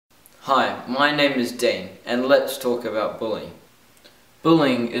Hi, my name is Dean, and let's talk about bullying.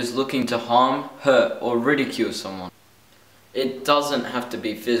 Bullying is looking to harm, hurt, or ridicule someone. It doesn't have to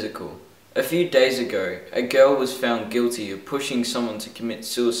be physical. A few days ago, a girl was found guilty of pushing someone to commit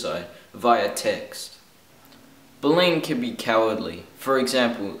suicide via text. Bullying can be cowardly, for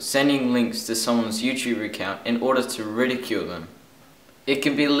example, sending links to someone's YouTube account in order to ridicule them. It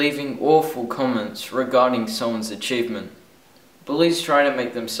can be leaving awful comments regarding someone's achievement. Bullies try to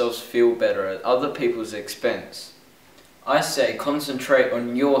make themselves feel better at other people's expense. I say concentrate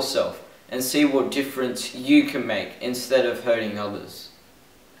on yourself and see what difference you can make instead of hurting others.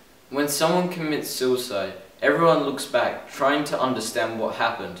 When someone commits suicide, everyone looks back trying to understand what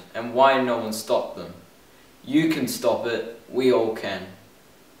happened and why no one stopped them. You can stop it, we all can.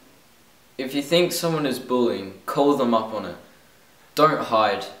 If you think someone is bullying, call them up on it. Don't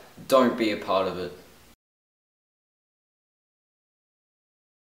hide, don't be a part of it.